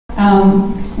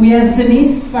We have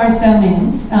Denise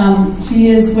Barstow-Mans. She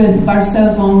is with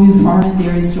Barstow's Longview Farm and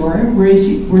Dairy Store, where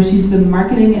she's the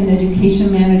Marketing and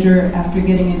Education Manager after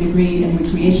getting a degree in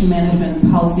Recreation Management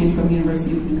and Policy from the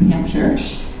University of New Hampshire.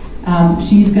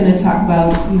 She's going to talk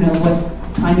about, what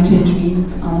climate change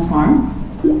means on the farm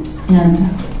and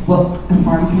what a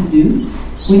farm can do.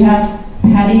 We have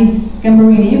Patty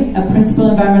Gambarini, a Principal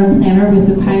Environmental Planner with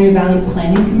the Pioneer Valley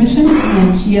Planning Commission,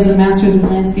 and she has a Master's in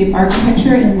Landscape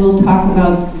Architecture, and we'll talk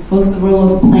about both the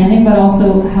role of planning, but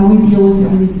also how we deal with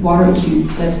some of these water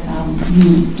issues that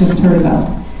you just heard about.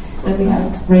 Then we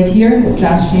have right here,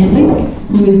 Josh Shanley,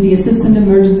 who is the Assistant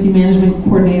Emergency Management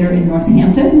Coordinator in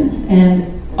Northampton, and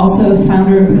also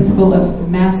founder and principal of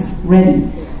Mass Ready,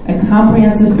 a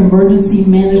comprehensive emergency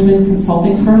management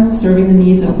consulting firm serving the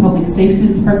needs of public safety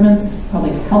departments,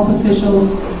 public health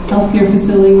officials, healthcare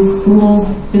facilities,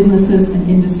 schools, businesses, and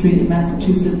industry in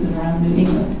Massachusetts and around New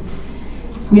England.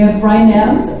 We have Brian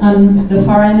Adams on the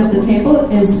far end of the table,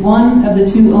 is one of the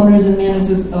two owners and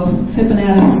managers of Phipp and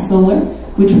Adams Solar,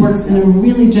 which works in a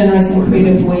really generous and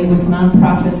creative way with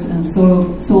nonprofits and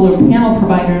solar panel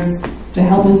providers to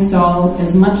help install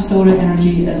as much solar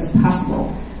energy as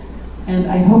possible. And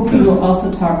I hope you will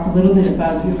also talk a little bit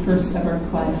about your first ever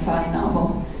Clive Fye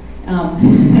novel.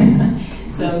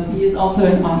 So he is also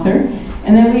an author.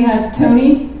 And then we have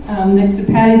Tony, next to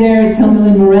Patty there,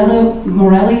 Tony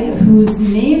Morelli, whose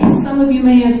name some of you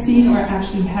may have seen or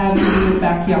actually have in your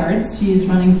backyards. She is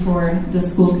running for the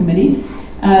school committee.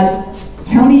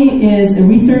 Tony is a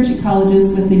research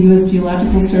ecologist with the U.S.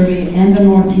 Geological Survey and the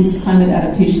Northeast Climate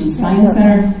Adaptation Science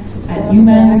Center at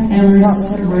UMass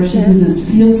Amherst, where she uses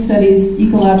field studies,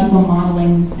 ecological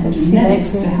modeling, and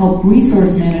genetics to help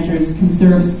resource managers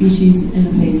conserve species in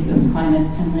the face of climate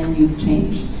and land use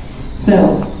change.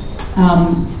 So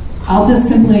I'll just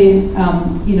simply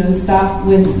stop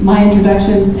with my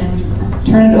introduction and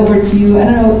turn it over to you. I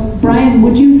don't know, Brian,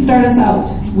 would you start us out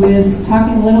with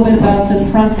talking a little bit about the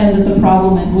front end of the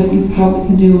problem and what we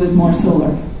can do with more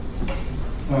solar?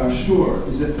 Sure.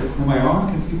 Am I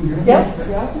on? Can people hear me? Yes.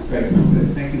 Great.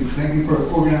 Thank you for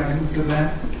organizing this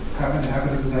event. Happen to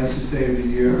have it the nicest day of the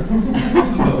year.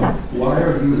 So why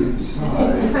are you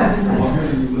inside? Why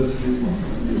are you listening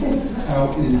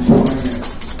out enjoying it?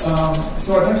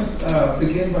 So I'd like to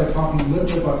begin by talking a little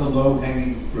bit about the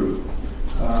low-hanging fruit.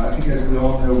 I think, as we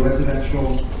all know, residential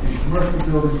and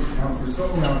commercial buildings account for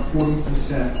somewhere around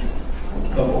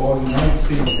 40% of all United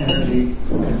States energy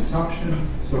consumption.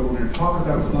 So we're going to talk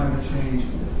about climate change.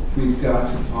 We've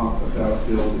got to talk about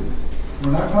buildings.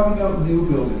 We're not talking about new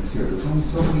buildings here. There's only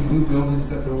so many new buildings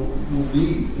that there will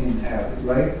be inhabited,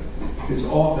 right? It's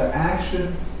all, the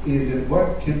action is in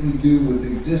what can we do with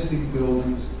existing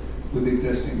buildings, with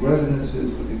existing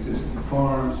residences, with existing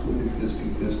farms, with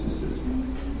existing businesses.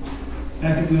 And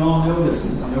I think we all know this.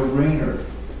 It's a no-brainer.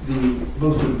 The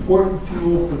most important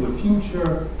fuel for the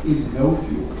future is no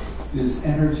fuel, is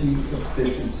energy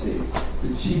efficiency.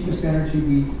 The cheapest energy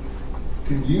we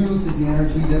can use is the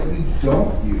energy that we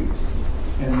don't use.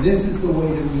 And this is the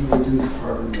way that we reduce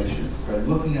carbon emissions, by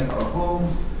looking at our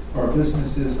homes, our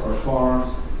businesses, our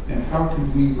farms, and how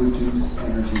can we reduce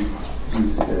energy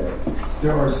use there.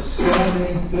 There are so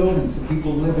many buildings that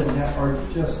people live in that are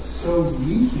just so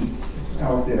leaky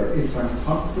out there. It's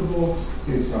uncomfortable,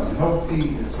 it's unhealthy,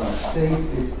 it's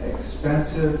unsafe, it's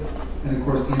expensive, and of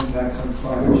course the impacts on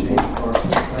climate change are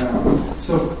profound.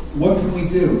 So what can we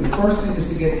do? The first thing is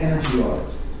to get energy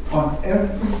audits on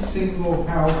every single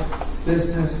house,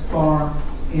 business, farm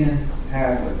in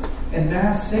Hadley. And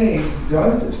Mass Save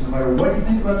does this, no matter what you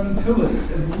think about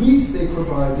utilities. At least they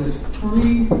provide this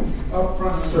free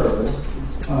upfront service.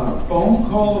 Phone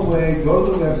call away, go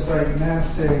to the website,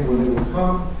 Mass Save, where they will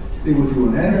come. They will do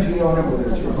an energy audit, whether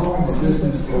it's your home or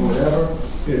business or whatever.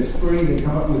 It's free. They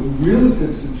come up with really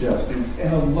good suggestions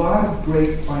and a lot of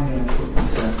great financial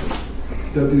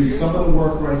incentives. They'll do some of the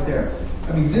work right there.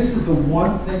 I mean, this is the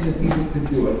one thing that people can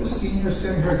do. At the senior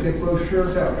center here, get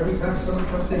brochures out. Every time someone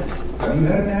comes in, have you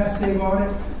had a Mass Save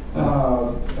audit?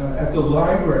 At the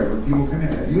library, when people come in,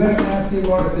 have you had a Mass Save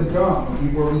audit at the dump when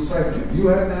people are recycling? Have you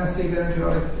had a Mass Save energy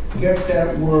audit? Get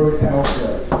that word out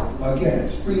there. Again,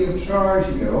 it's free of charge.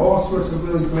 You get all sorts of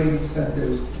really great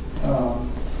incentives.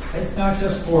 It's not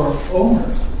just for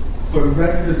owners, but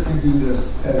renters can do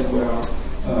this as well.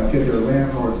 Get their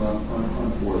landlords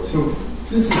on board. So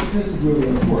this is really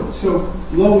important. So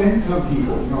low-income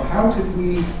people, how can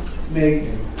we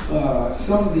make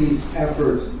some of these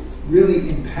efforts really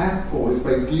impactful? Is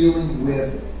by dealing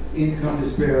with income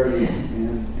disparity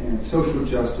and social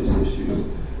justice issues.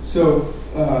 So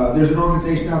there's an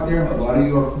organization out there, a lot of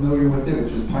you are familiar with it,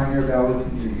 which is Pioneer Valley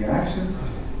Community Action.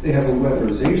 They have a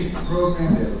weatherization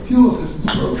program, they have a fuel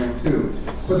systems program too.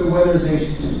 But the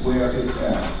weatherization is where it's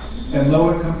at. And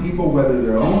low-income people, whether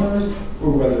they're owners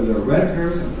or whether they're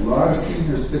renters, and a lot of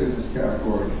seniors fit in this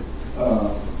category,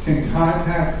 can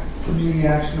contact Community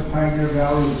Action of Pioneer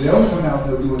Valley. They'll come out,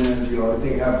 they'll do an energy audit.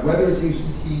 They have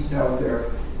weatherization teams out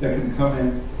there that can come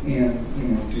in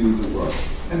and do the work.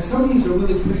 And some of these are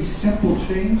really pretty simple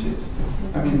changes.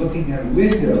 I mean, looking at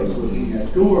windows, looking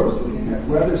at doors, looking at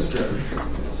weather strips.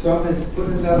 Some has put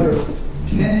another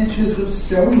 10 inches of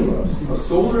cellulose. You know,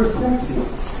 solar is sexy.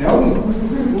 Cellulose.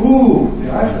 Ooh,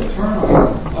 yeah, that's a turn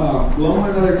on. Blowing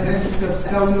another 10 inches of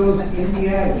cellulose in the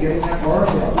attic, getting that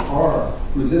R,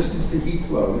 resistance to heat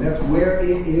flow. And that's where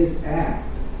it is at.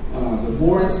 The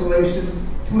more insulation,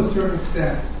 to a certain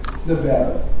extent, the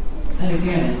better. And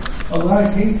again, a lot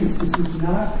of cases, this is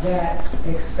not that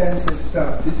expensive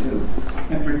stuff to do.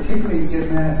 And particularly to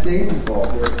get mass saving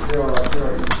involved, there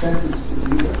are incentives to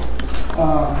do that.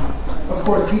 Of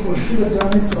course, people should have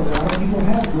done this, but a lot of people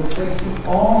have, replacing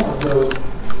all of those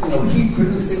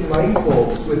heat-producing light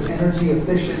bulbs with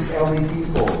energy-efficient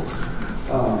LED bulbs.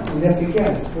 And that's,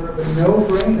 again, sort of a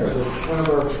no-brainer. One of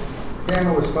our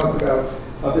panelists talked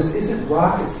about, this isn't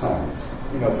rocket science,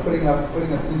 putting up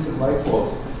decent light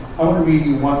bulbs. I want to read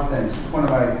you one thing. It's one of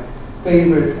my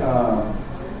favorite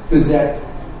Gazette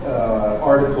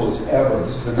articles ever.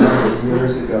 This was a number of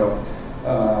years ago.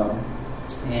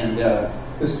 And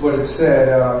this is what it said.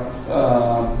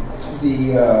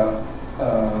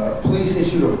 The police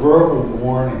issued a verbal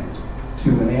warning to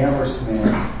an Amherst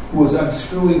man who was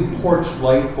unscrewing porch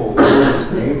light bulbs in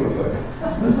his neighborhood.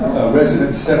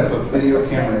 Residents set up a video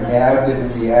camera and nabbed it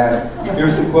in the attic.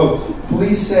 Here's the quote.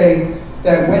 Police say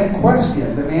that when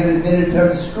questioned, the man admitted to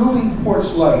unscrewing porch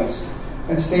lights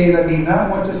and stated that he did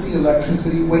not want to see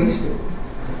electricity wasted.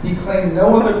 He claimed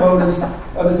no other motives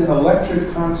other than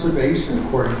electric conservation,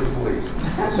 according to police.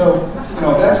 So,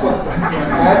 that's what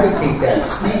advocate that,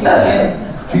 sneaking in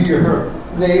to your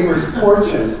neighbors'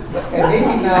 porches, and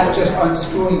maybe not just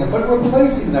unscrewing them, but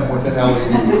replacing them with an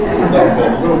LED light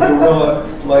bulb, a little guerrilla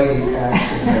lighting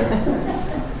action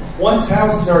there. Once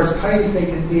houses are as tight as they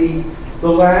can be, the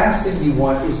last thing you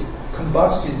want is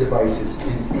combustion devices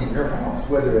in your house,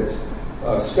 whether it's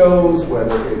stoves,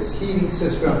 whether it's heating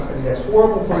systems. I mean, that's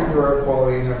horrible for your air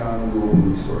quality and their non-renewable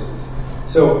resources.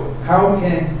 So how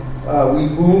can we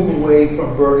move away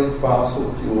from burning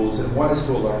fossil fuels? And one is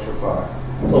to electrify.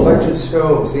 Electric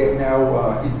stoves, they have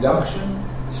now induction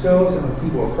stoves. I mean,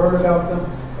 people have heard about them.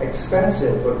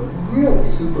 Expensive, but really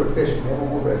super efficient. They have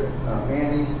them over at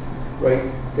Manny's right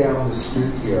down the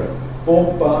street here.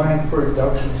 Bulk buying for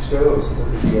induction stoves is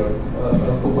going to be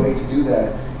a way to do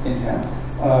that in town.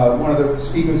 One of the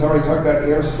speakers already talked about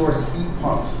air source heat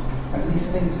pumps. I mean, these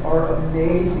things are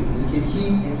amazing. You can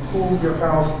heat and cool your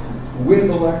house with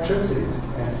electricity,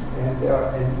 and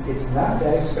it's not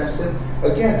that expensive.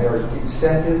 Again, there are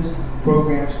incentives,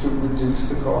 programs to reduce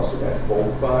the cost of that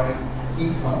bulk buying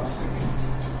heat pumps.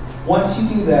 Once you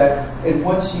do that, and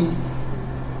once you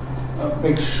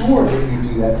make sure that you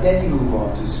do that, then you move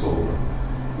on to solar.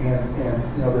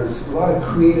 And there's a lot of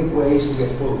creative ways to get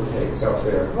photovoltaics out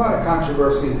there. A lot of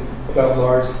controversy about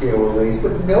large-scale arrays,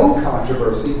 but no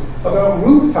controversy about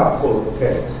rooftop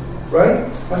photovoltaics, right?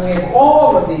 I mean, we have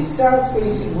all of these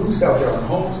south-facing roofs out there on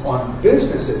homes, on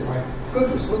businesses. My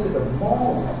goodness, look at the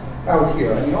malls out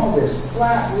here. I mean, all this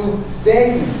flat roof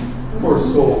begging for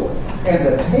solar. And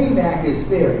the payback is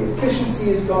there. The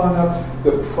efficiency has gone up.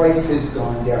 The price has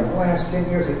gone down. In the last 10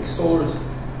 years, I think solar's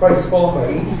price has fallen by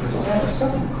 80% or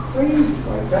something crazy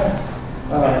like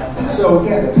that. So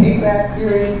again, the payback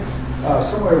period,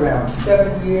 somewhere around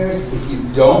 7 years. If you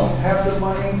don't have the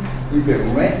money, you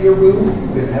can rent your roof. You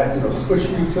can have, switch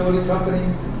your utility company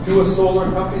to a solar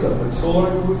company. They'll put solar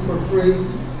on your roof for free.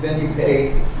 Then you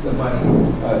pay the money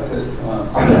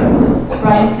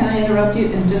Brian, can I interrupt you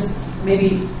and just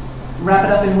maybe wrap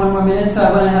it up in 1 more minute? So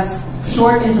I want to have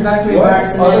short introductory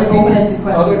remarks and then open it to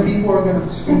questions. Other people are going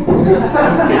to speak too.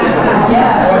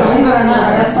 Yeah, believe it or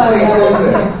not, that's why.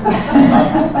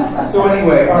 So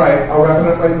anyway, all right, I'll wrap it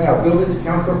up right now. Buildings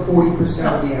account for 40%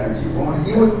 of the energy. We want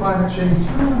to deal with climate change,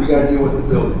 we got to deal with the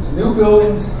buildings. New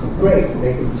buildings, great,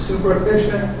 make them super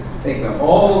efficient, make them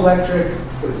all electric,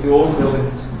 but it's the old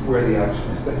buildings where the action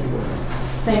is. Thank you very much.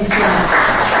 Thanks so much.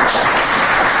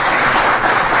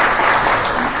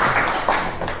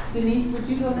 Denise, would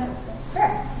you go next? Sure.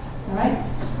 All right.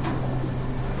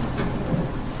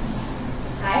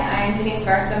 Hi, I'm Denise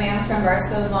Barstow-Mans from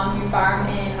Barstow's Longview Farm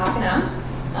in Hockanum.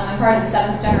 I'm part of the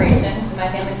 7th generation, so my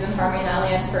family's been farming that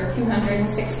land for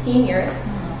 216 years.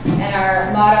 And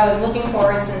our motto is looking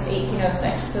forward since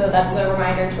 1806. So that's a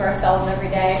reminder to ourselves every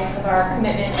day of our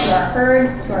commitment to our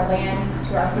herd, to our land,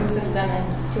 to our food system,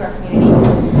 and to our community.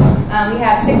 We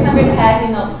have 600 head,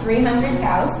 we milk 300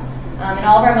 cows. And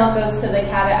all of our milk goes to the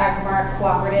Cabot Agrimark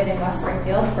Cooperative in West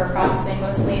Springfield for processing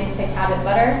mostly into Cabot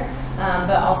butter,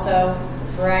 but also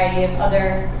a variety of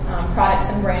other products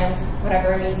and brands,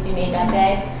 whatever needs to be made that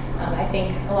day. I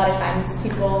think a lot of times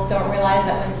people don't realize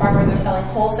that when farmers are selling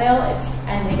wholesale, it's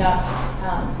ending up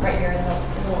right here in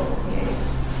the local community.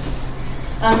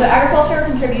 So agriculture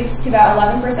contributes to about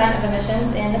 11% of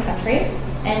emissions in the country.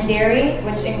 And dairy,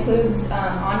 which includes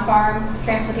on-farm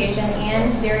transportation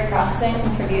and dairy processing,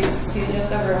 contributes to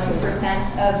just over 2%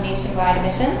 of nationwide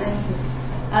emissions.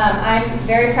 I'm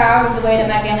very proud of the way that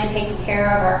my family takes care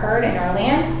of our herd and our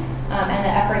land, and the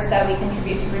efforts that we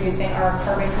contribute to reducing our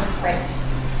carbon footprint.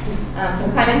 So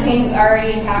climate change is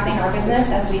already impacting our business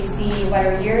as we see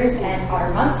wetter years and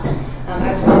hotter months.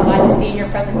 I was really glad to see in your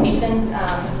presentation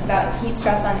about heat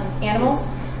stress on animals.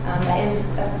 That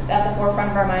is at the forefront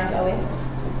of our minds always.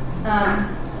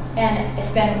 And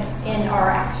it's been in our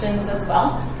actions as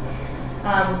well.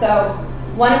 So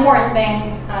one important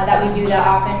thing that we do that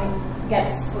often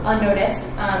gets unnoticed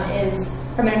is,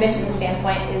 from an emissions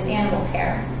standpoint, is animal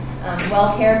care.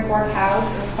 Well cared for cows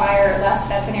require less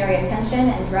veterinary attention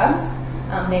and drugs.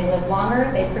 They live longer,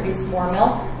 they produce more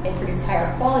milk, they produce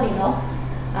higher quality milk,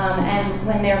 and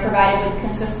when they're provided with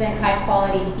consistent high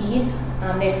quality feed,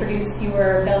 they produce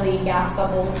fewer belly gas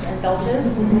bubbles and belches.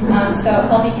 So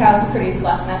healthy cows produce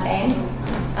less methane.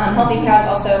 Healthy cows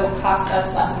also cost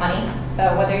us less money.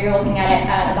 So whether you're looking at it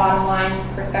at a bottom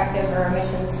line perspective or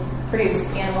emissions produced,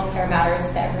 animal care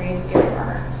matters to every dairy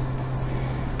farmer.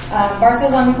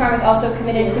 Barstow's Longview Farm is also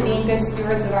committed to being good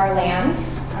stewards of our land.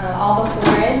 All the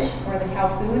forage, or the cow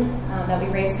food, that we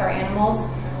raise for our animals,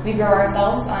 we grow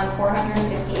ourselves on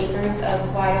 450 acres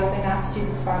of wide open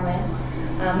Massachusetts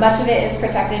farmland. Much of it is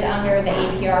protected under the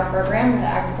APR program, the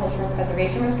Agricultural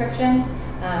Preservation Restriction.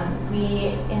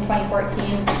 We, in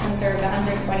 2014, conserved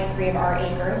 123 of our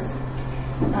acres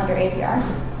under APR.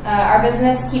 Our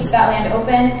business keeps that land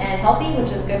open and healthy,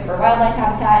 which is good for wildlife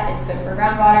habitat, it's good for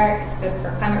groundwater, it's good for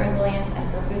climate resilience, and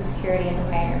for food security in the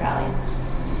Pioneer Valley.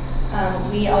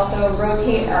 We also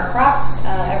rotate our crops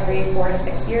every 4 to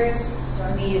 6 years.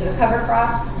 We use a cover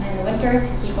crop in the winter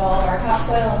to keep all of our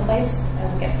topsoil in place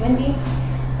as it gets windy.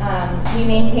 We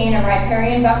maintain a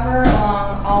riparian buffer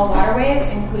along all waterways,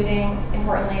 including,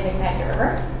 importantly, the Connecticut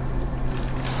River.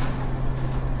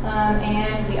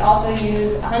 And we also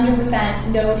use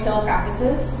 100% no-till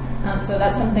practices. So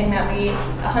that's something that we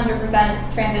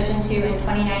 100% transitioned to in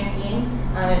 2019.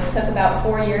 It took about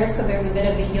 4 years because there's a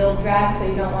bit of a yield drag, so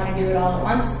you don't want to do it all at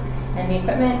once. And the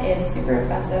equipment is super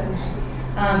expensive.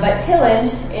 But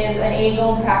tillage is an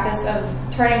age-old practice of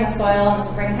turning the soil in the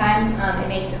springtime. It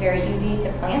makes it very easy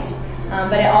to plant,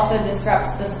 but it also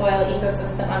disrupts the soil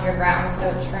ecosystem underground, so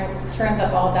it churns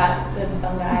up all that good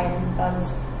fungi and bugs.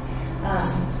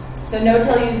 So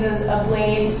no-till uses a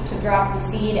blade to drop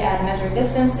the seed at a measured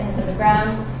distance into the ground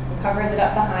and covers it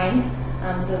up behind,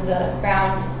 so the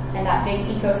ground and that big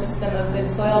ecosystem of good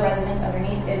soil residence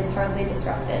underneath is hardly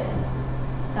disrupted.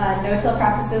 No-till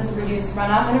practices reduce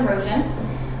runoff and erosion.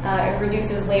 It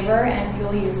reduces labor and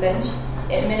fuel usage.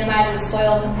 It minimizes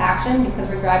soil compaction because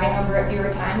we're driving over it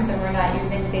fewer times and we're not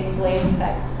using big blades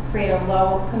that create a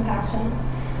low compaction.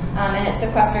 And it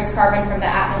sequesters carbon from the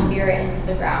atmosphere into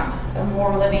the ground. So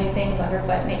more living things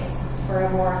underfoot makes for a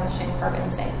more efficient carbon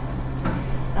sink.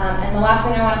 And the last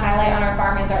thing I want to highlight on our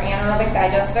farm is our anaerobic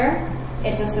digester.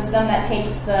 It's a system that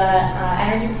takes the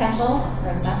energy potential,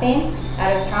 or methane,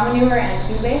 out of cow manure and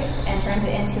food waste and turns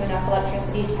it into enough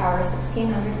electricity to power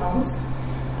 1,600 homes.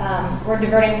 We're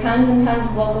diverting tons and tons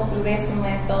of local food waste from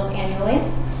landfills annually,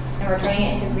 and we're turning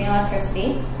it into green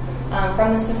electricity.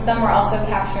 From the system, we're also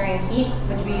capturing heat,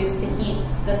 which we use to heat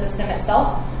the system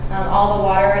itself. All the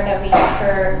water that we use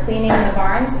for cleaning the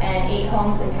barns and 8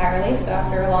 homes entirely. So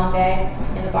after a long day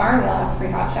in the barn, we'll have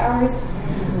free hot showers.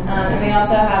 And we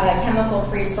also have a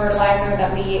chemical-free fertilizer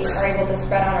that we are able to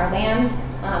spread on our land.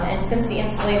 And since the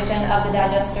installation of the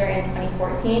digester in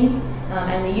 2014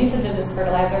 and the usage of this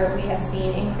fertilizer, we have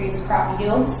seen increased crop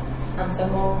yields. So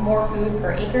more food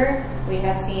per acre. We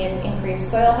have seen increased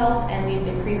soil health, and we've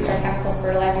decreased our chemical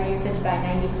fertilizer usage by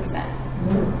 90%.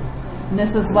 And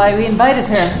this is why we invited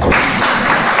her.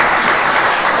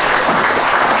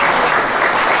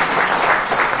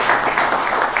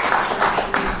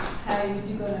 Harry, would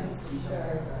you go next?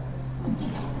 Sure.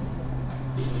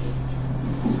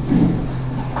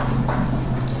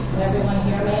 Can everyone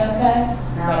hear me okay?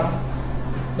 No.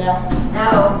 No?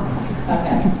 No.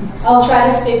 Okay. I'll try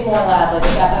to speak more loudly.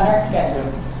 Is that better?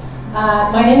 Good.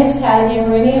 My name is Patty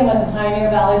Gambarini. I'm with the Pioneer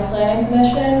Valley Planning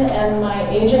Commission, and my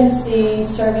agency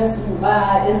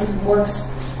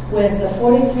works with the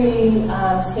 43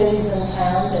 cities and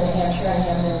towns in Hampshire and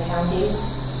Hamden counties.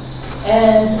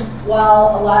 And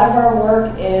while a lot of our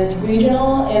work is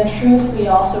regional, in truth, we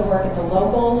also work at the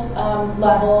local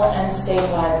level and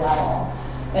statewide level.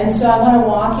 And so I want to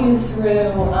walk you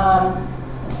through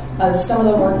some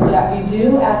of the work that we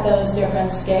do at those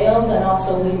different scales, and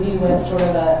also leave you with sort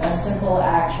of a simple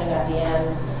action at the end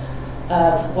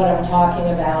of what I'm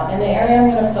talking about. And the area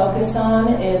I'm going to focus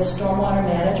on is stormwater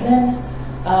management.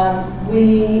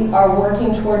 We are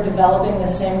working toward developing the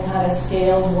same kind of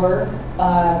scaled work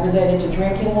related to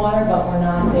drinking water, but we're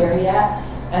not there yet.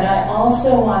 And I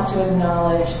also want to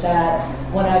acknowledge that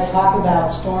when I talk about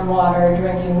stormwater,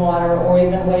 drinking water, or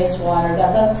even wastewater,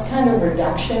 that's kind of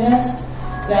reductionist.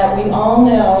 That we all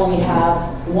know we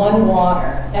have one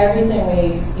water. Everything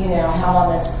we have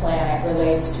on this planet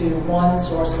relates to one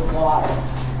source of water.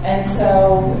 And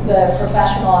so the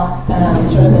professional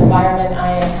sort of environment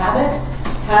I inhabit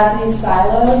has these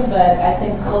silos, but I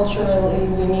think culturally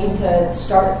we need to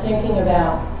start thinking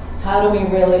about how do we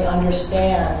really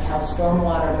understand how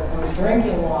stormwater becomes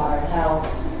drinking water, how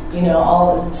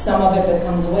some of it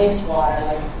becomes wastewater.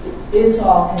 Like, it's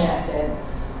all connected.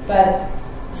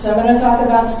 So I'm going to talk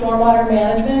about stormwater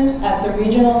management at the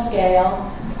regional scale.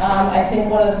 I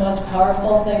think one of the most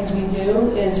powerful things we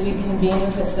do is we convene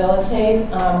and facilitate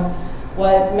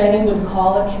what many would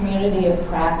call a community of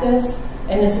practice.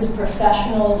 And this is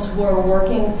professionals who are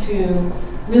working to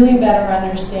really better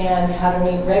understand how to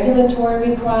meet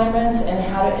regulatory requirements and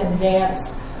how to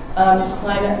advance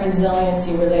climate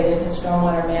resiliency related to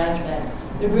stormwater management.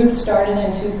 The group started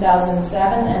in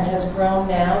 2007 and has grown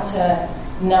now to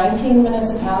 19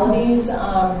 municipalities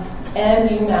and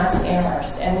UMass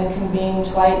Amherst, and we convene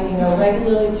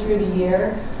regularly through the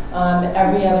year,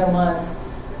 every other month.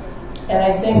 And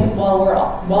I think while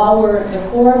the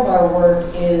core of our work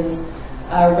is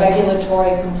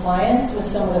regulatory compliance with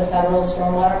some of the federal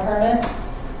stormwater permit,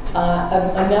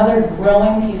 another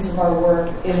growing piece of our work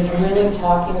is really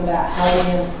talking about how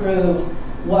we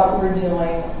improve what we're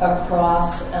doing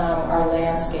across our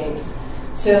landscapes.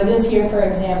 So this year, for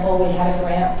example, we had a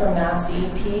grant from Mass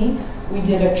DEP. We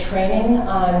did a training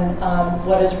on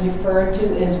what is referred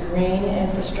to as green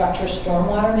infrastructure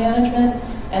stormwater management,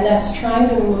 and that's trying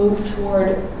to move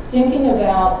toward thinking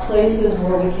about places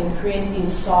where we can create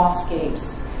these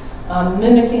softscapes,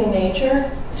 mimicking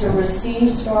nature to receive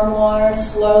stormwater,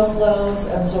 slow flows,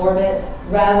 absorb it,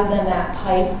 rather than that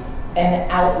pipe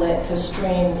and outlet to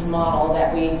streams model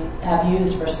that we have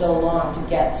used for so long to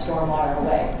get stormwater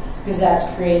away. Because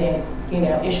that's creating,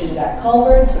 issues at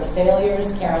culverts, of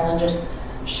failures. Carolyn just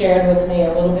shared with me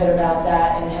a little bit about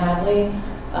that in Hadley.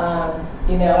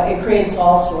 It creates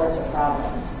all sorts of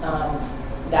problems,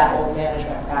 that old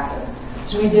management practice.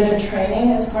 So we did a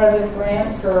training as part of the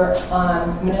grant for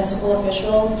municipal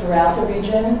officials throughout the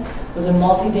region. It was a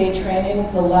multi-day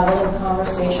training. The level of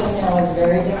conversation now is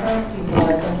very different. People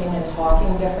are thinking and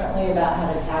talking differently about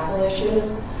how to tackle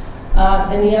issues.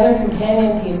 And the other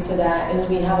companion piece to that is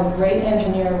we have a great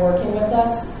engineer working with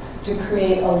us to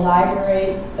create a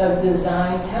library of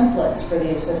design templates for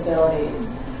these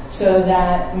facilities so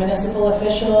that municipal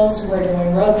officials who are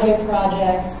doing roadway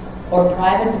projects or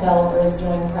private developers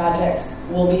doing projects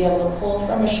will be able to pull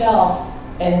from a shelf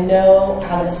and know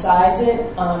how to size it,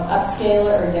 upscale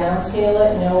it or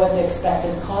downscale it, know what the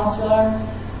expected costs are,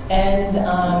 and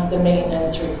the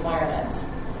maintenance requirements.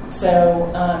 So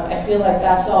I feel like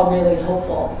that's all really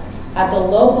hopeful. At the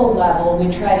local level, we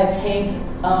try to take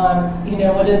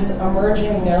what is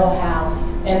emerging know-how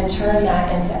and turn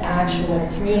that into action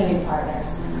with community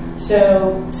partners.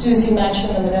 So Susie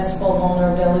mentioned the Municipal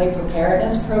Vulnerability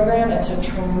Preparedness Program. It's a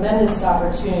tremendous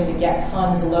opportunity to get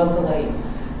funds locally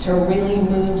to really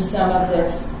move some of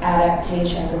this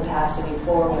adaptation capacity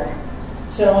forward.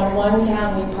 So in one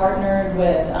town, we partnered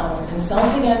with a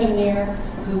consulting engineer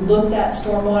who looked at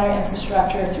stormwater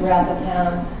infrastructure throughout the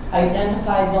town,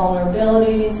 identified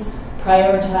vulnerabilities,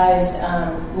 prioritized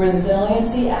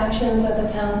resiliency actions that the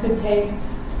town could take.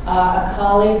 A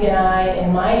colleague and I,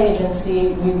 in my agency,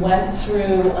 we went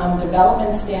through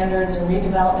development standards and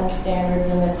redevelopment standards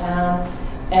in the town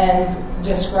and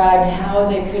described how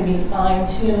they could be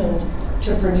fine-tuned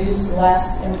to produce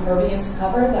less impervious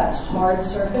cover, that's hard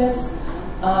surface,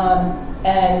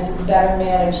 and better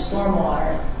manage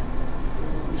stormwater,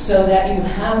 so that you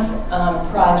have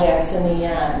projects in the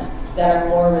end that are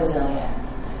more resilient.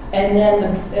 And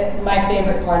then my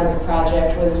favorite part of the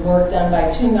project was work done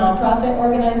by two nonprofit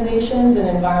organizations,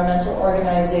 an environmental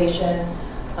organization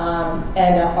and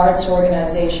an arts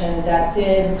organization that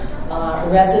did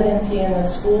residency in the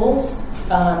schools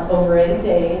over 8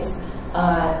 days,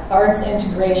 arts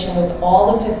integration with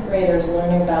all the 5th graders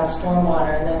learning about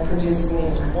stormwater, and then producing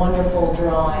these wonderful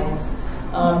drawings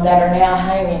that are now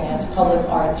hanging as public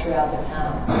art throughout the town.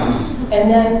 And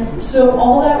then, so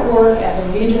all that work at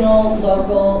the regional,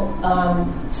 local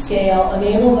scale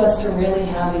enables us to really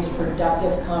have these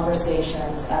productive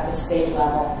conversations at the state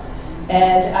level.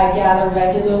 And I gather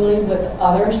regularly with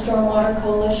other stormwater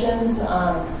coalitions,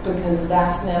 because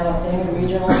that's now a thing,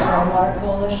 regional stormwater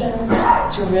coalitions,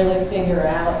 to really figure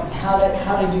out how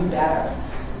to do better.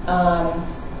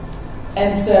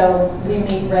 And so we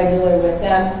meet regularly with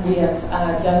them. We have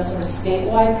done some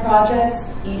statewide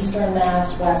projects, Eastern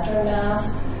Mass, Western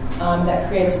Mass, that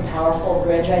creates a powerful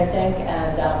bridge, I think,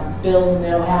 and builds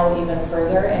know-how even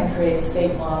further and creates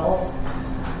state models.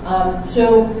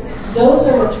 So those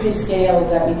are the 3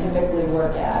 scales that we typically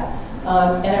work at.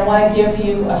 And I want to give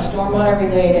you a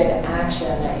stormwater-related action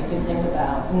that you can think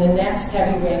about. In the next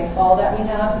heavy rainfall that we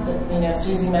have,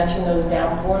 Susie mentioned those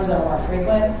downpours are more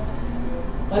frequent.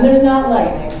 When there's not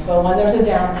lightning, but when there's a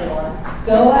downpour,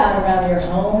 go out around your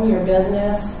home, your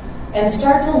business, and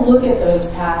start to look at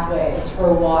those pathways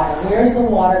for water. Where's the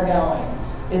water going?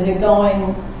 Is it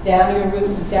going down your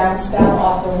roof, downspout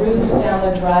off the roof, down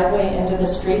the driveway, into the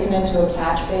street and into a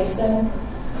catch basin?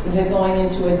 Is it going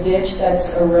into a ditch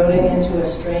that's eroding into a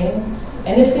stream?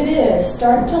 And if it is,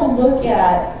 start to look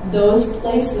at those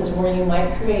places where you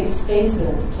might create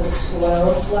spaces to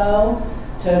slow flow,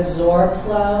 to absorb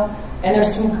flow. And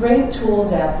there's some great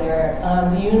tools out there.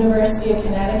 The University of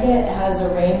Connecticut has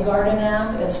a rain garden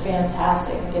app. It's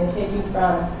fantastic. It can take you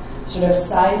from sort of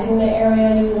sizing the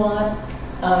area you want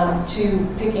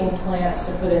to picking plants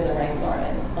to put in the rain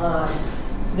garden.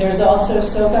 There's also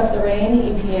Soak Up the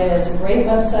Rain. EPA has a great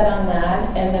website on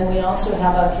that. And then we also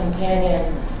have a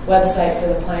companion website for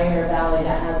the Pioneer Valley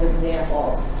that has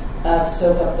examples of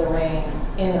Soak Up the Rain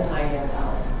in the Pioneer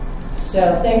Valley.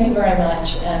 So thank you very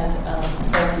much, and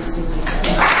thank you, Susie.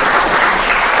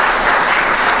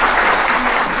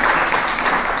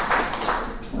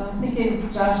 Well, I'm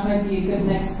thinking Josh might be a good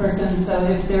next person, so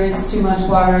if there is too much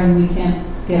water and we can't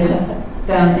get it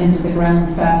down into the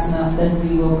ground fast enough, then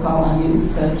we will call on you.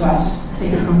 So Josh,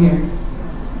 take it from here.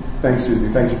 Thanks, Susie.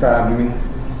 Thank you for having me.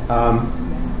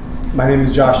 My name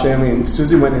is Josh Shanley, and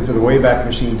Susie went into the Wayback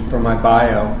Machine for my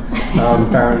bio,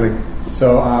 apparently.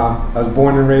 So I was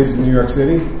born and raised in New York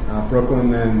City,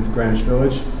 Brooklyn and Greenwich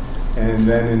Village. And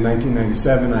then in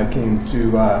 1997, I came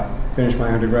to finish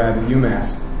my undergrad at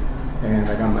UMass. And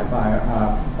I got my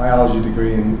biology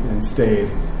degree and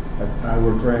stayed. I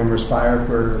worked for Amherst Fire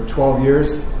for 12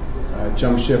 years.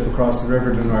 Jumped ship across the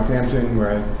river to Northampton,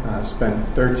 where I spent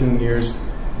 13 years.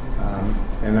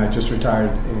 And I just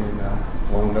retired in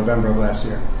November of last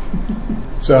year.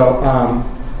 So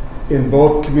in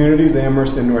both communities,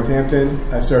 Amherst and Northampton,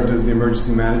 I served as the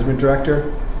emergency management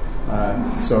director.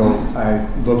 So I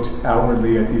looked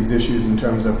outwardly at these issues in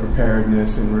terms of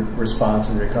preparedness and response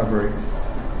and recovery.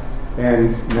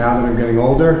 And now that I'm getting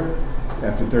older,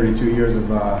 after 32 years of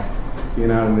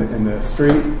being out in the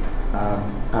street,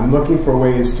 I'm looking for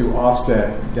ways to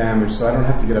offset damage so I don't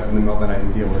have to get up in the middle of the night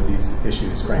and deal with these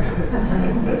issues, frankly.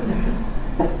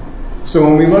 So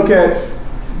when we look at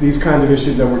these kind of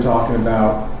issues that we're talking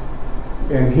about,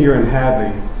 and here in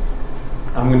Hadley,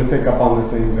 I'm going to pick up on the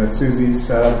things that Susie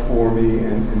set up for me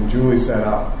and Julie set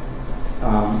up,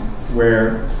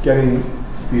 where getting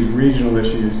these regional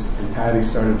issues in Hadley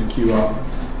started to queue up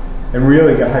and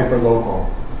really get hyper-local,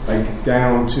 like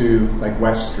down to like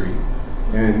West Street.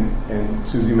 And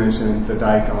Susie mentioned the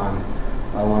dike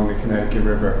along the Connecticut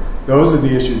River. Those are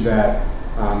the issues that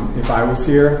if I was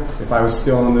here, if I was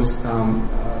still in this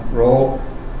role,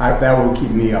 that would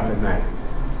keep me up at night.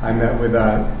 I met with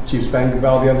Chief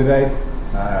Spangenbell the other day.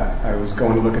 I was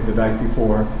going to look at the dike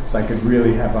before so I could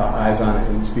really have eyes on it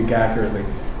and speak accurately.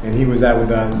 And he was out with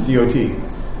DOT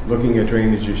looking at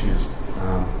drainage issues.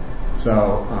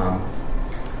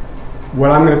 What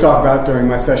I'm going to talk about during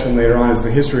my session later on is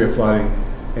the history of flooding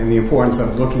and the importance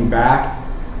of looking back.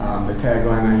 The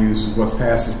tagline I use is what's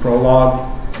past is prologue.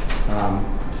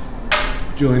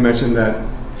 Julie mentioned that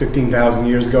 15,000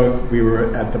 years ago we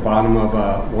were at the bottom of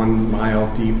a 1 mile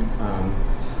deep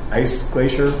ice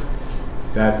glacier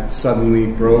that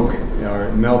suddenly broke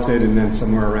or melted, and then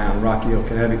somewhere around Rocky Hill,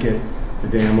 Connecticut, the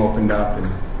dam opened up, and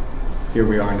here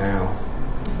we are now.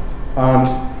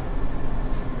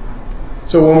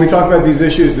 So when we talk about these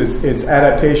issues, it's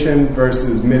adaptation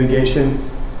versus mitigation,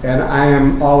 and I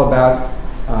am all about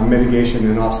mitigation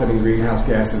and offsetting greenhouse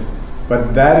gases,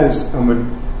 but that is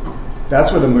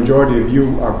that's where the majority of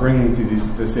you are bringing to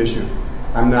this issue.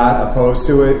 I'm not opposed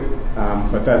to it,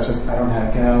 but that's just, I don't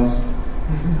have cows.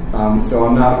 So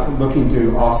I'm not looking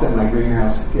to offset my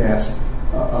greenhouse gas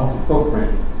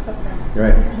footprint.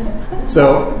 Right.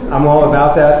 So I'm all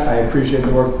about that. I appreciate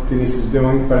the work Denise is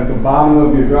doing. But at the bottom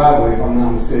of your driveway, if I'm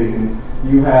not mistaken,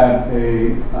 you have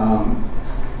a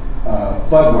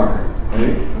flood marker,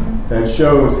 right? That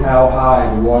shows how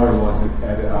high the water was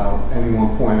at any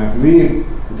one point. I believe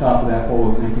the top of that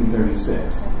pole is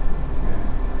 1936.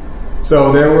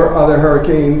 So there were other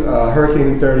hurricanes,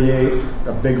 Hurricane 38,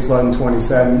 a big flood in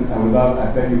 27.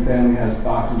 I bet your family has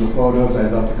boxes of photos.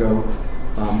 I'd love to go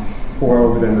pour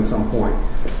over them at some point.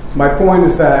 My point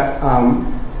is that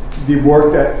the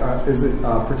work that is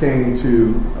pertaining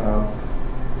to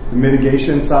the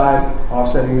mitigation side,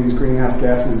 offsetting these greenhouse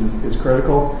gases is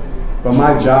critical. But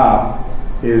my job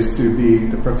is to be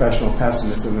the professional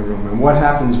pessimist in the room. And what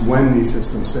happens when these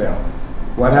systems fail?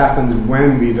 What happens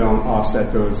when we don't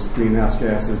offset those greenhouse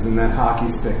gases and that hockey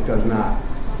stick does not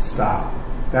stop?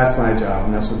 That's my job,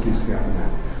 and that's what keeps me up at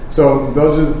night. So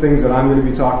those are the things that I'm going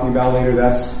to be talking about later.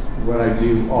 That's what I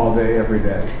do all day, every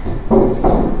day.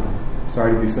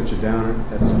 Sorry to be such a downer.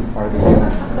 That's part of the deal.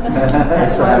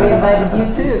 That's why we invited you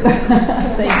too.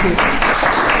 Thank you.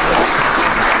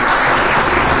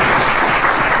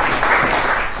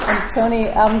 And Tony,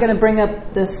 I'm going to bring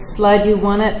up the slide you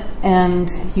wanted, and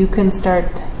you can start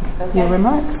your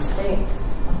remarks. Thanks.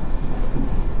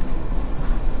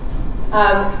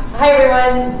 Hi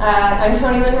everyone, I'm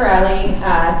Tony Lynn Morelli.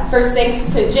 First,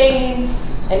 thanks to Jane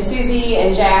and Susie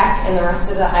and Jack and the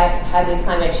rest of the Hadley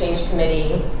Climate Change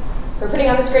Committee for putting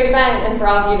on this great event and for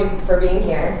all of you for being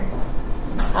here.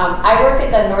 I work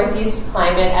at the Northeast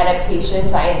Climate Adaptation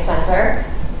Science Center,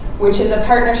 which is a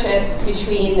partnership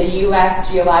between the U.S.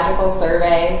 Geological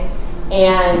Survey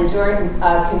and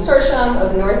a consortium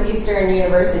of Northeastern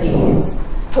universities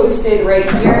hosted right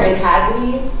here in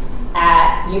Hadley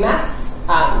at UMass.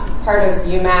 Part of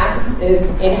UMass is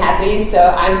in Hadley,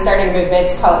 so I'm starting a movement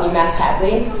to call it UMass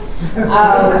Hadley.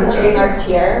 Trademarked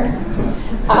here.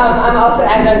 I'm also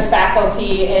adjunct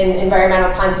faculty in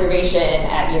environmental conservation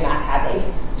at UMass Hadley.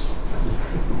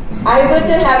 I've lived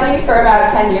in Hadley for about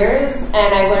 10 years,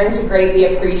 and I've learned to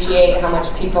greatly appreciate how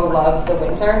much people love the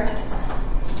winter.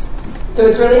 So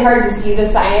it's really hard to see the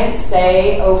science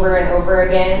say over and over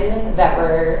again that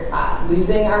we're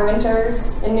losing our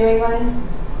winters in New England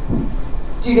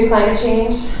due to climate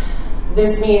change.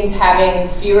 This means having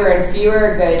fewer and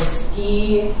fewer good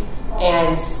ski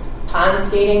and pond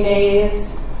skating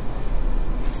days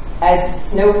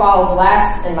as snow falls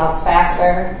less and melts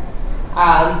faster.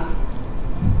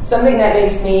 Something that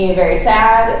makes me very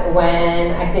sad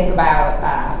when I think about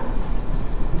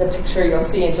the picture you'll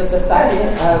see in just a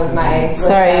second of my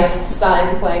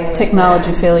son playing in the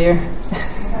Technology failure.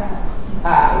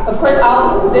 Of course,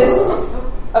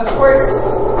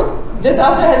 this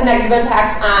also has negative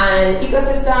impacts on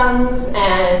ecosystems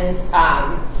and,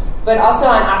 but also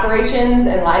on operations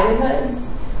and livelihoods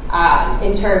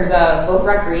in terms of both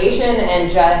recreation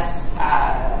and just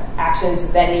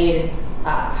actions that need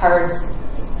hard,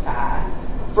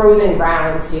 frozen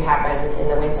ground to happen in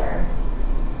the winter.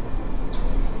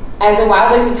 As a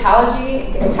wildlife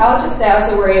ecologist, I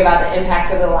also worry about the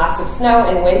impacts of the loss of snow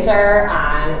in winter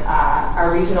on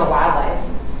our regional wildlife.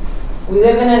 We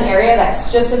live in an area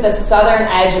that's just at the southern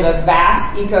edge of a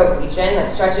vast ecoregion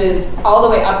that stretches all the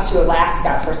way up to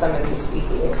Alaska for some of these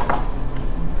species.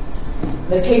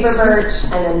 The paper birch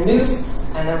and the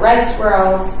moose and the red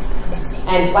squirrels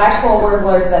and blackpoll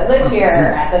warblers that live here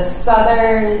are at the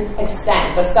southern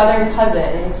extent, the southern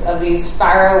cousins of these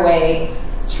faraway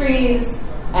trees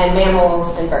and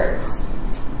mammals and birds.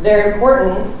 They're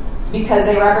important because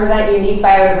they represent unique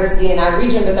biodiversity in our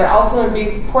region, but they're also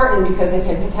important because they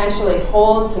can potentially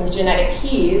hold some genetic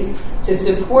keys to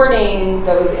supporting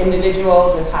those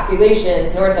individuals and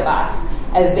populations north of us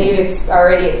as they've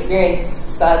already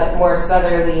experienced more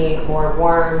southerly, more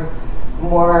warm,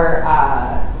 more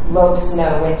low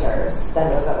snow winters than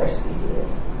those other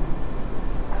species.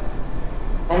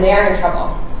 And they are in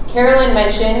trouble. Carolyn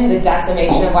mentioned the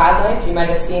decimation of wildlife. You might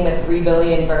have seen the 3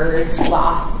 billion birds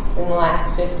lost in the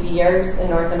last 50 years in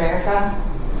North America.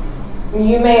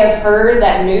 You may have heard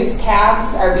that moose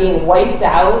calves are being wiped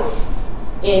out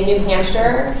in New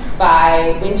Hampshire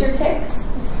by winter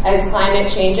ticks as climate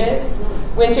changes.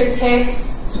 Winter ticks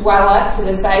swell up to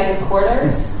the size of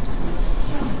quarters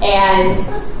and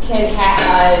can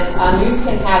have, a moose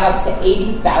can have up to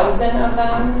 80,000 of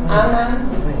them on them.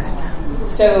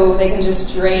 So they can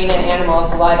just drain an animal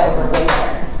of blood over winter.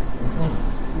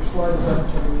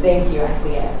 Thank you, I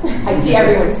see it. I see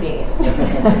everyone seeing it.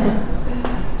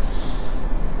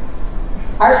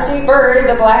 Our sweet bird,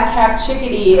 the black-capped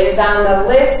chickadee, is on the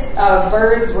list of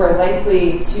birds we're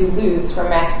likely to lose from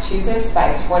Massachusetts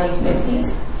by 2050.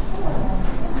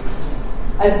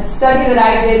 A study that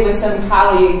I did with some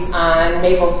colleagues on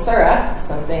maple syrup,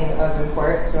 something of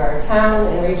import to our town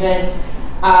and region,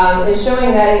 is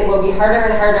showing that it will be harder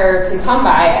and harder to come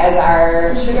by as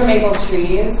our sugar maple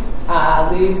trees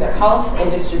lose their health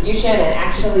and distribution and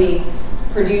actually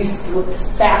produce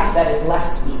sap that is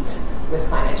less sweet with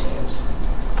climate change.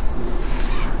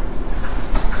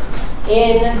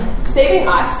 In Saving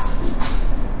Us,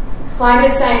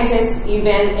 climate scientist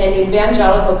and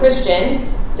evangelical Christian,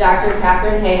 Dr.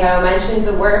 Catherine Hayhoe, mentions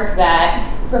the work that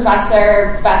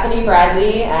Professor Bethany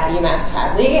Bradley at UMass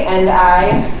Hadley and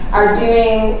I are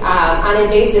doing on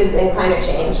invasives in climate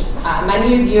change.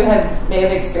 Many of you may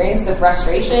have experienced the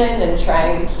frustration in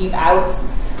trying to keep out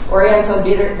Oriental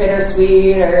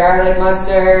bittersweet or garlic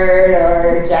mustard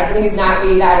or Japanese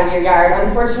knotweed out of your yard.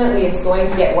 Unfortunately, it's going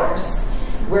to get worse.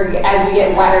 As we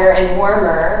get wetter and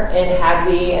warmer in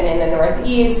Hadley and in the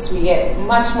Northeast, we get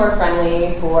much more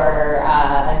friendly for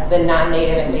the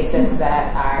non-native invasives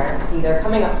that are either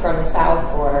coming up from the south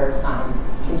or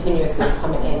continuously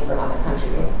coming in from other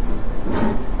countries.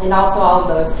 And also all of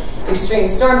those extreme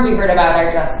storms we heard about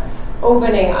are just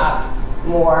opening up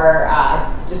more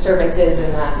disturbances in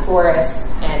the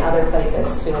forests and other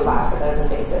places to allow for those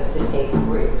invasives to take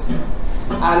root.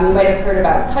 You might have heard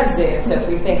about kudzu, so if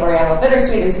we think Oriental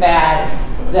bittersweet is bad,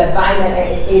 the vine that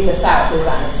ate the south is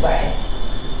on its way.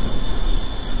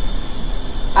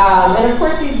 And of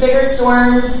course these bigger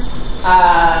storms,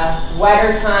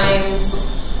 wetter times,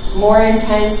 more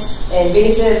intense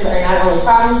invasives are not only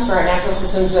problems for our natural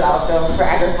systems, but also for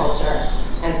agriculture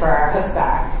and for our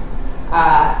livestock.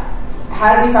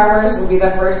 Hadley farmers will be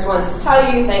the first ones to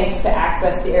tell you, thanks to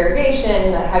access to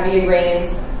irrigation, that heavy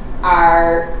rains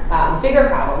are bigger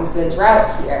problems than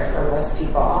drought here for most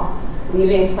people,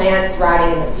 leaving plants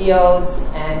rotting in the fields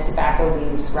and tobacco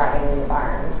leaves rotting in the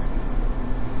barns.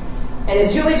 And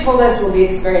as Julie told us, we'll be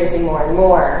experiencing more and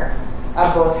more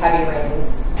of both heavy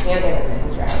rains and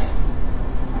intermittent droughts.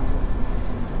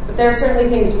 But there are certainly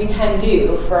things we can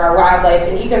do for our wildlife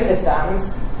and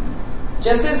ecosystems.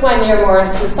 Just as when you're more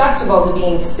susceptible to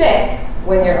being sick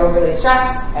when you're overly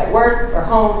stressed at work or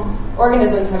home,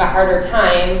 organisms have a harder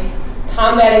time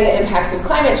combating the impacts of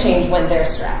climate change when they're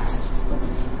stressed.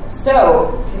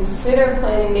 So consider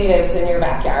planting natives in your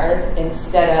backyard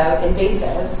instead of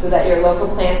invasives so that your local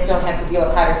plants don't have to deal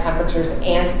with hotter temperatures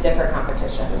and stiffer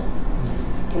competition.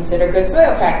 Consider good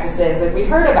soil practices like we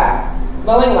heard about,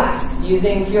 mowing less,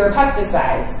 using fewer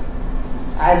pesticides.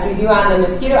 As we do on the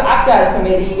mosquito opt-out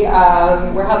committee,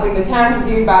 we're helping the town to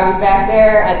do. Bobby's back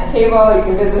there at the table. You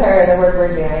can visit her and the work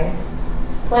we're doing.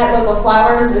 Plant local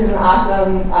flowers. There's an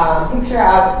awesome picture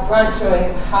out front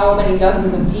showing how many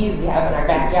dozens of bees we have in our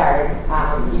backyard.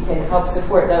 You can help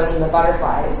support those and the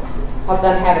butterflies. Help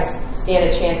them stand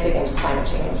a chance against climate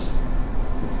change.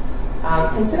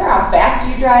 Consider how fast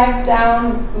you drive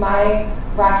down my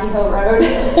Rocky Hill Road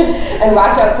and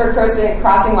watch out for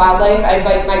crossing wildlife. I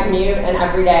bike my commute and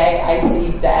every day I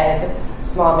see dead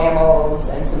small mammals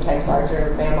and sometimes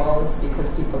larger mammals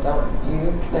because people don't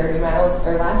do 30 miles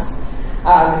or less.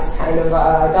 It's kind of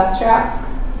a death trap.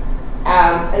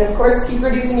 And of course, keep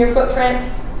reducing your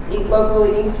footprint. Eat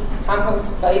locally,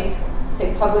 compost, bike,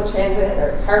 take public transit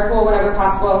or carpool whenever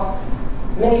possible.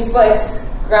 Mini splits,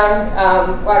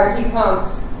 ground water heat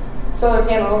pumps, solar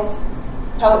panels,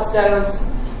 pellet stoves.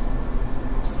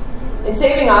 In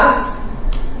Saving Us,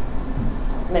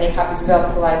 many copies available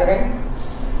at the library,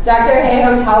 Dr.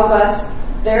 Hayhoe tells us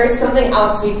there is something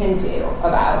else we can do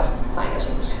about climate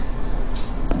change.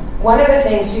 One of the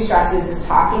things she stresses is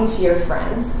talking to your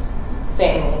friends,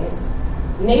 families,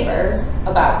 neighbors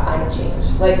about climate change,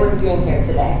 like we're doing here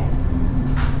today.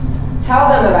 Tell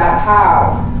them about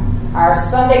how our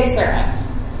Sunday syrup,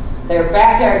 their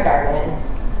backyard garden,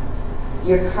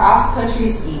 your cross-country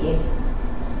ski,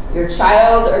 your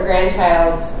child or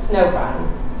grandchild's snow fun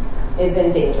is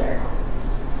in danger.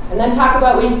 And then talk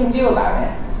about what you can do about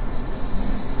it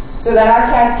so that our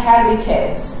Hadley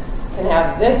kids can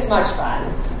have this much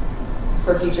fun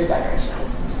for future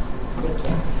generations. Thank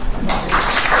you.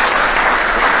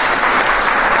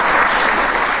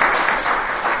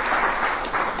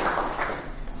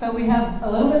 So we have a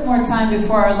little bit more time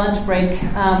before our lunch break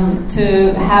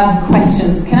to have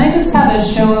questions. Can I just have a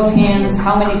show of hands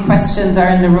how many questions are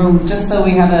in the room, just so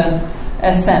we have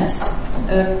a sense?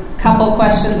 A couple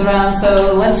questions around,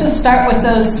 so let's just start with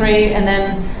those three and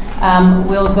then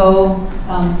we'll go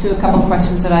to a couple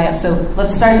questions that I have. So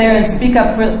let's start there and speak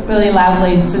up really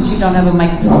loudly since you don't have a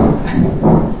microphone.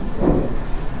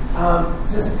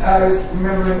 Just, I was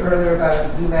remembering earlier about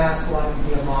UMass wanting to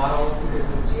be a model because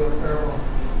of geothermal.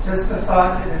 Just the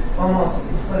thoughts, and it's almost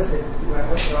implicit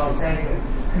what you're all saying, but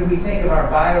could we think of our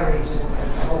bioregion as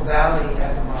the whole valley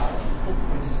as a model?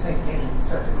 And just think maybe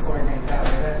start to coordinate that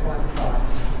way. That's one thought.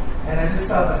 And I just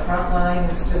saw the front line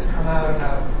that's just come out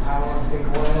about power of big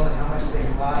oil and how much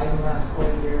they've lied in the last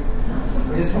 40 years.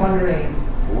 We're just wondering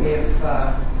if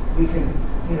we can,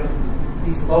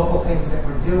 these local things that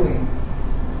we're doing,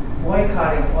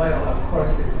 boycotting oil, of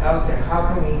course, is out there. How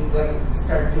can we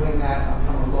start doing that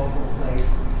from a local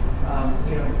place?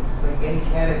 Like any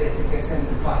candidate that gets any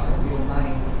fossil fuel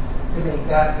money, to make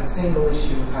that a single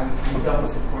issue, how you don't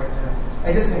support them.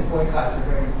 I just think boycotts are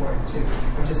very important too.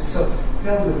 I'm just so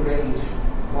filled with rage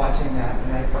watching that,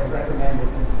 and I recommend it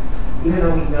because even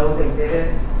though we know they did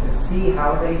it, to see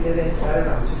how they did it, I don't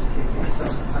know, just it's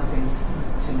something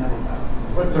to know about.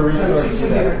 What's the research? So two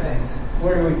different things.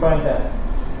 Where do we find that?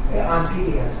 Yeah, on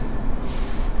PBS.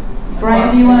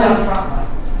 Brian, do you want to? Frontline.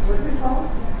 What's it called?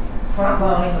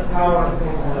 Frontline, the power of big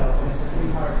oil. It's a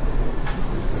 3-part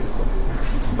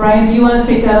series. Brian, do you want to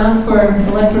take that on for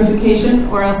electrification,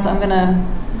 or else I'm going to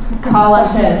call on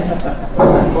Ted?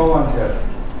 Call on Ted.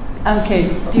 Okay.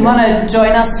 Do you want to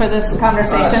join us for this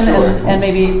conversation Sure. and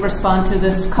maybe respond to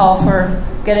this call for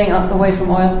getting away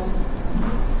from oil?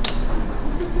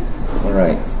 All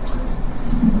right.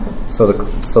 So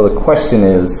the question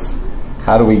is,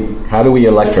 how do we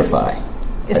electrify?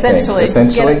 Essentially,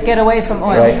 get away from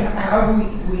oil. Right. How do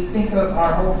we think of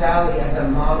our whole valley as a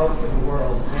model for the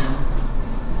world?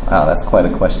 Wow, that's quite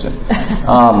a question.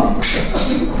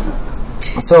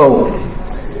 So,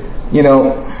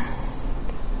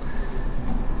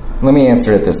 let me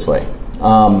answer it this way.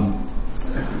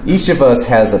 Each of us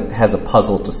has a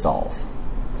puzzle to solve,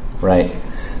 right?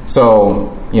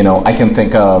 So, I can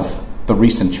think of the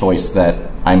recent choice that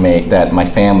I made, that my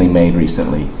family made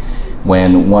recently,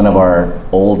 when one of our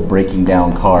old breaking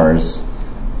down cars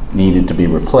needed to be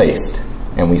replaced,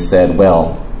 and we said,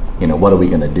 well, what are we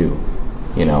going to do?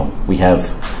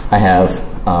 I have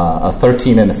a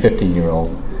 13 and a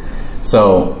 15-year-old,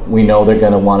 so we know they're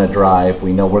going to want to drive.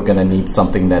 We know we're going to need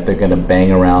something that they're going to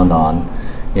bang around on,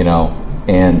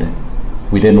 and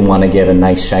we didn't want to get a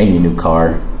nice shiny new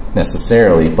car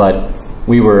necessarily, but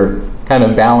we were kind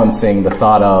of balancing the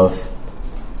thought of,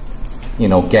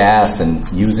 gas and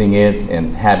using it and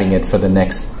having it for the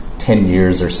next 10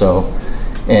 years or so,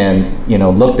 and,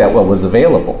 looked at what was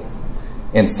available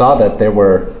and saw that there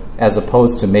were, as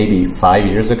opposed to maybe 5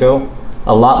 years ago,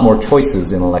 a lot more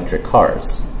choices in electric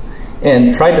cars,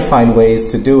 and tried to find ways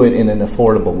to do it in an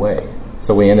affordable way.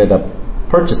 So we ended up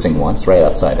purchasing one. It's right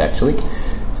outside, actually.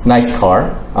 It's a nice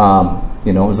car.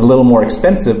 It was a little more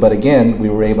expensive, but again, we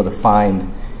were able to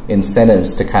find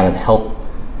incentives to kind of help,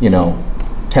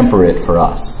 temper it for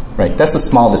us, right? That's a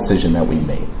small decision that we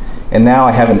made. And now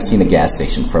I haven't seen a gas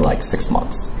station for like 6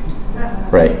 months,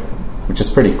 right? Which is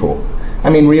pretty cool. I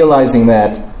mean, realizing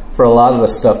that for a lot of the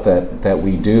stuff that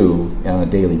we do on a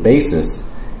daily basis,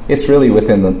 it's really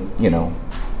within the,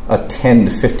 a 10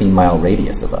 to 15 mile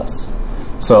radius of us.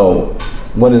 So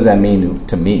what does that mean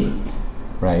to me,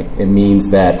 right? It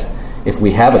means that if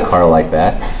we have a car like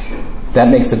that, that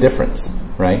makes a difference,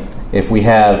 right? If we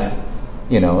have,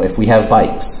 if we have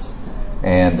bikes,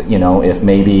 and, if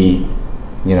maybe,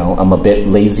 I'm a bit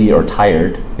lazy or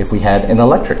tired, if we had an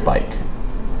electric bike,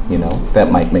 that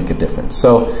might make a difference.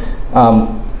 So,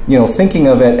 thinking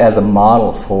of it as a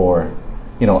model for,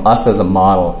 us as a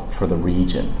model for the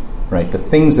region, right? The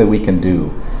things that we can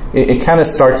do. It kind of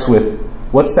starts with,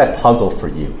 what's that puzzle for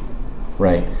you,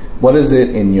 right? What is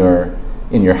it in your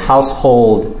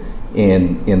household,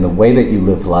 in the way that you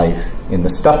live life, in the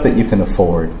stuff that you can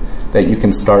afford, that you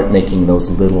can start making those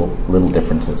little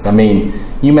differences. I mean,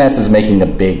 UMass is making a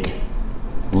big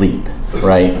leap,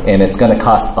 right? And it's going to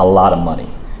cost a lot of money.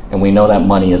 And we know that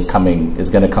money is going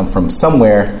to come from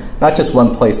somewhere, not just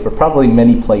one place, but probably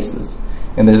many places.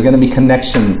 And there's going to be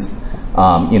connections,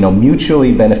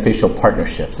 mutually beneficial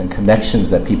partnerships and connections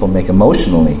that people make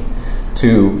emotionally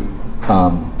to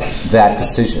that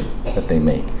decision that they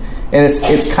make. And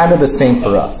it's kind of the same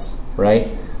for us,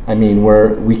 right? I mean,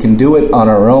 we can do it on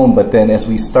our own, but then as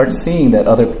we start seeing that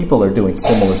other people are doing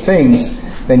similar things,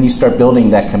 then you start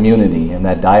building that community and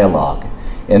that dialogue.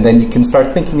 And then you can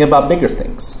start thinking about bigger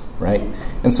things, right?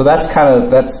 And so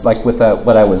that's like with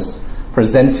what I was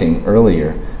presenting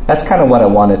earlier. That's kind of what I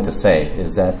wanted to say,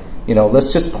 is that,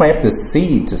 let's just plant this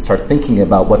seed to start thinking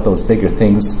about what those bigger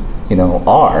things,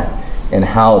 are, and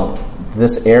how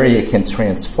this area can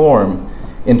transform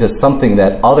into something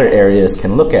that other areas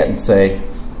can look at and say,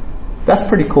 that's a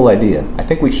pretty cool idea. I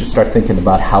think we should start thinking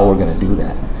about how we're going to do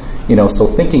that. So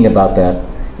thinking about that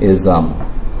is,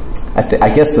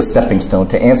 I guess, the stepping stone.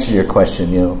 To answer your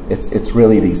question, it's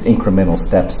really these incremental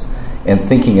steps and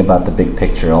thinking about the big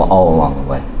picture all along the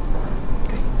way.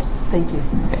 Thank you.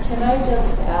 Thanks. Can I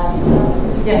just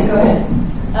add? Yes, go ahead.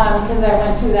 Because I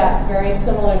went through that very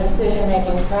similar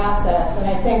decision-making process, and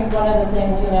I think one of the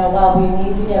things, while we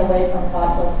need to get away from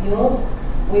fossil fuels,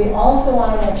 we also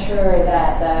want to make sure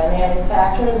that the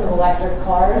manufacturers of electric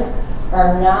cars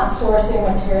are not sourcing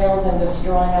materials and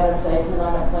destroying other places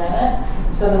on the planet.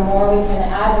 So the more we can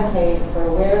advocate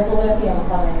for where's the lithium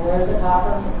coming, where's the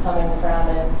copper coming from,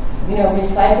 and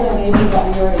recycling maybe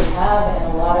what we already have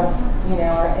in a lot of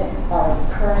our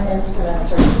current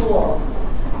instruments or tools,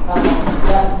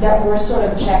 that we're sort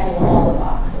of checking all the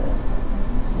boxes.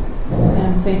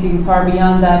 And thinking far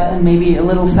beyond that, and maybe a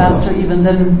little faster even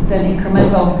than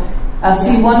incremental. I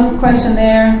see one question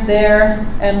there,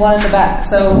 and one in the back.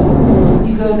 So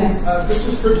you go next. This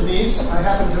is for Denise. I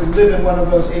happen to live in one of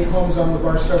those 8 homes on the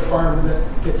Barstow farm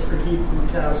that gets free heat from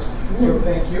the cows, so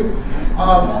thank you.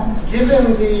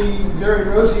 Given the very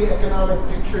rosy economic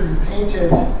picture you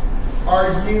painted,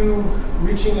 are you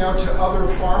reaching out to other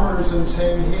farmers and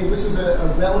saying, hey, this is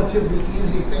a relatively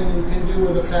easy thing you can do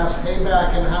with a fast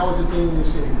payback, and how is it being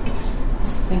received?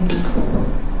 Thank you.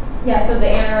 Yeah, so the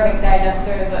anaerobic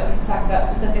digester is what he's talking about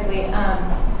specifically.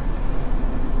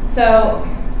 So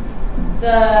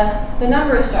the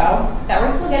numbers show that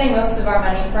we're still getting most of our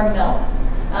money from milk.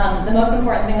 The most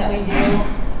important thing that we do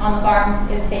on the farm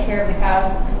is take care of the cows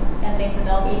and make the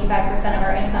milk. 85% of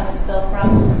our income is still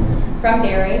from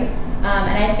dairy.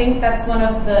 And I think that's one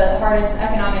of the hardest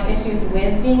economic issues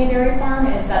with being a dairy farm,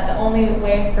 is that the only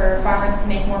way for farmers to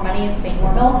make more money is to make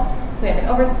more milk. So we have an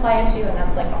oversupply issue, and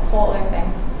that's like a whole other thing.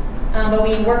 But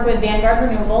we work with Vanguard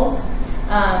Renewables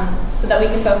so that we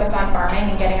can focus on farming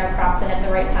and getting our crops in at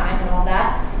the right time and all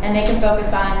that. And they can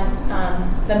focus on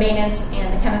the maintenance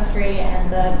and the chemistry and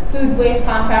the food waste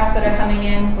contracts that are coming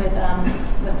in with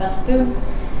a bunch of food.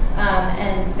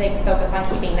 And they can focus on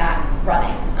keeping that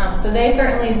running. So they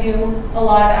certainly do a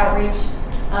lot of outreach.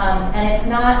 And it's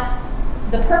not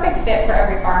the perfect fit for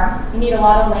every farm. You need a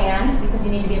lot of land because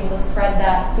you need to be able to spread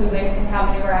that food waste and cow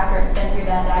manure after it's been through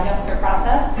that digester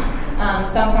process.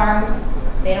 Some farms,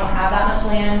 they don't have that much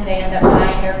land. They end up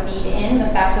buying their feed in. The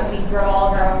fact that we grow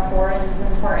all of our own forage is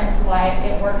important to why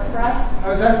it works for us. I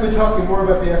was actually talking more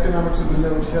about the economics of the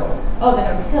no-till. Oh, the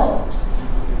no-till.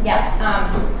 Yes.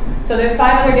 So there's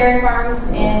 5 other dairy farms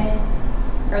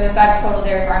there's 5 total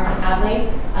dairy farms in Hadley.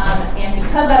 And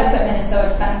because that equipment is so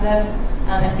expensive,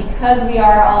 and because we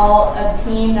are all a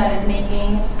team that is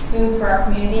making food for our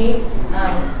community,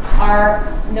 our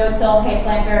no-till hay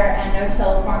planter and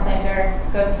no-till corn planter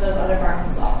go to those other farms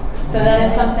as well. So that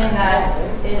is something that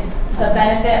is the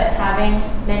benefit of having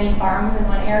many farms in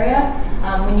one area.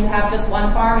 When you have just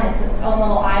one farm and it's its own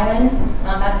little island,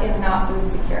 that is not food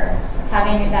secure.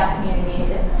 Having that community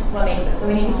is what makes it. So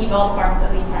we need to keep all the farms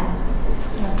that we can.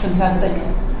 That's fantastic.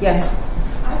 Yes.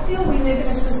 I feel we live in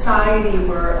a society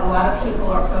where a lot of people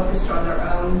are focused on their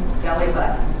own belly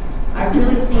button. I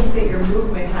really think that your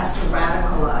movement has to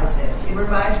radicalize it. It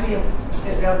reminds me of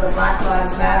the Black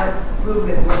Lives Matter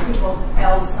movement where people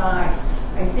held signs.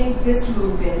 I think this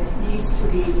movement needs to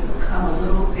become a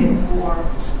little bit more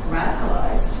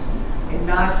radicalized, and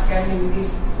not,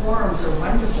 these forums are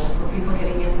wonderful for people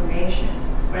getting information,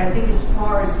 but I think as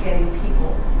far as getting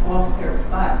people off their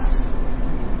butts,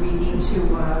 we need to,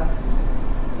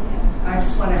 I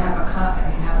just want to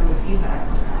have any feedback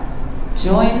on that.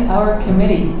 Join our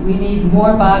committee. We need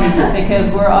more bodies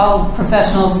because we're all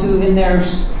professionals who, in their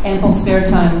ample spare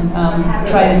time,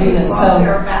 try to do this. So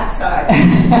their backside.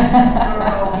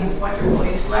 All these wonderful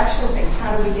intellectual things.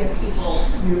 How do we get people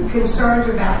concerned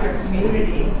about their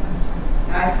community?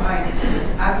 I find it.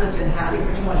 I've lived in Hadley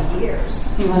for 20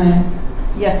 years. Do you want to?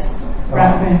 Yes.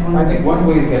 I think one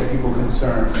way to get people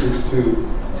concerned is to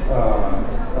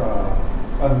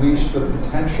unleash the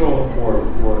potential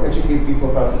or educate people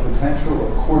about the potential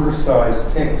of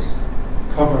quarter-sized ticks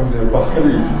covering their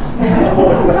bodies.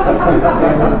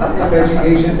 If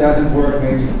education doesn't work,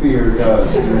 maybe fear does.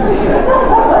 I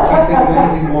can't think of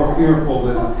anything more fearful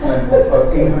than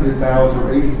 800,000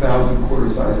 or 80,000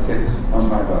 quarter-sized ticks on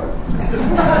my body.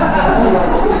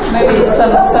 Maybe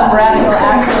some radical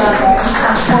action on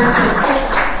torches.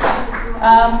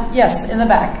 Yes, in the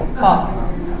back. Paul.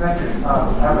 Thank you. I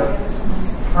have a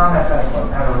comment and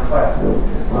a request.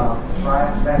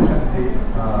 Brian mentioned the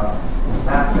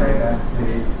mass save and the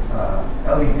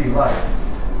LED lights.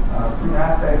 Through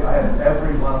mass save, I have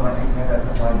every one of my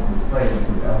incandescent lights replaced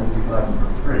with LED lights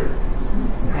for free,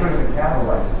 including the candle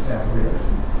lights at San Luis.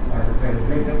 And it made a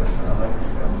big difference in electric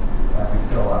bill. we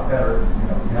feel a lot better. You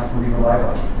know, you have to leave a light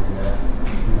on.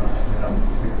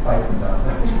 Big fight about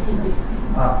that.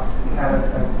 And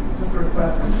just a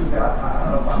request for Susie, I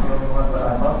don't know if I'm the only one, but I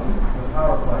love the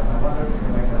PowerPoint. I wonder if you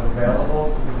can make that available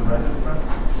to the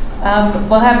registrants.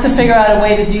 We'll have to figure out a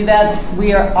way to do that.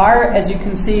 We are, as you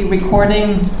can see,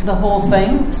 recording the whole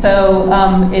thing. So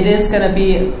it is going to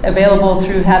be available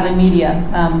through Hadley Media,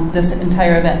 this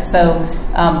entire event. So,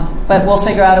 but we'll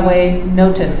figure out a way.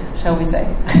 Noted, shall we say.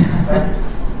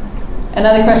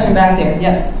 Another question back there.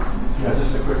 Yes? Yeah,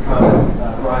 just a quick comment.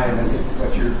 Brian, I think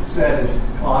what you said is the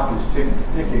clock is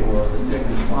ticking, or the tick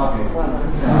is clocking.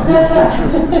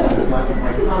 My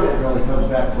comment really comes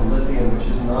back to lithium, which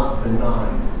is not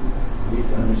benign. We need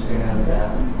to understand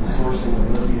that the sourcing of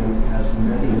lithium has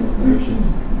many implications.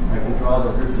 I can draw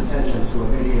the group's attention to a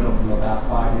video from about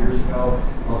 5 years ago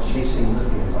called Chasing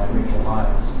Lithium by Rachel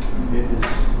Miles. It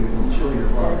will chill your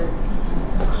blood.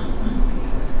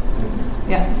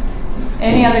 Yeah.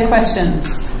 Any other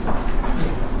questions?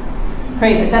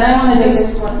 Great. Then I want to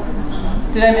just...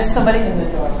 Did I miss somebody?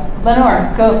 Lenore,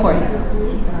 go for it.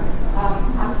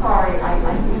 I'm sorry, I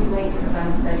came late because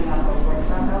I'm setting up a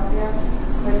workshop out there.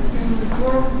 But to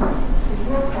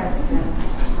your question,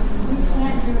 we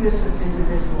can't do this with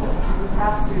individuals. We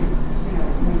have to,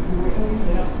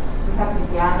 we have to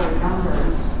gather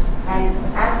numbers. And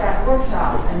at that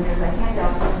workshop, and there's a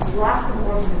handout, there's lots of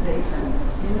organizations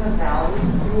in the valley,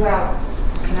 throughout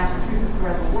Massachusetts,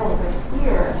 throughout the world, but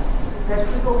here, that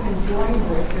people can join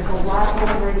with. There's a lot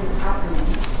already happening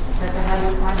that the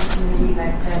Hadley Climate Committee,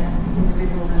 that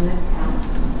individuals in this town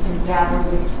can gather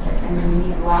with, and we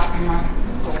need lots and lots of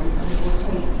people because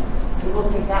it will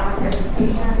take that much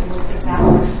education, it will take that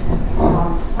much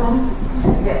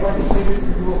to get legislators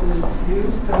to do what we need to do.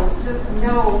 So just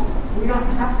know we don't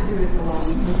have to do this alone.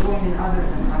 We can join in others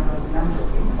and have those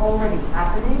numbers. It's already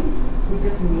happening. We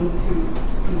just need to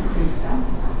increase them.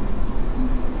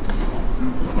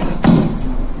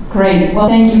 Great. Well,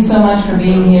 thank you so much for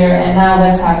being here. And now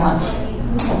let's have lunch.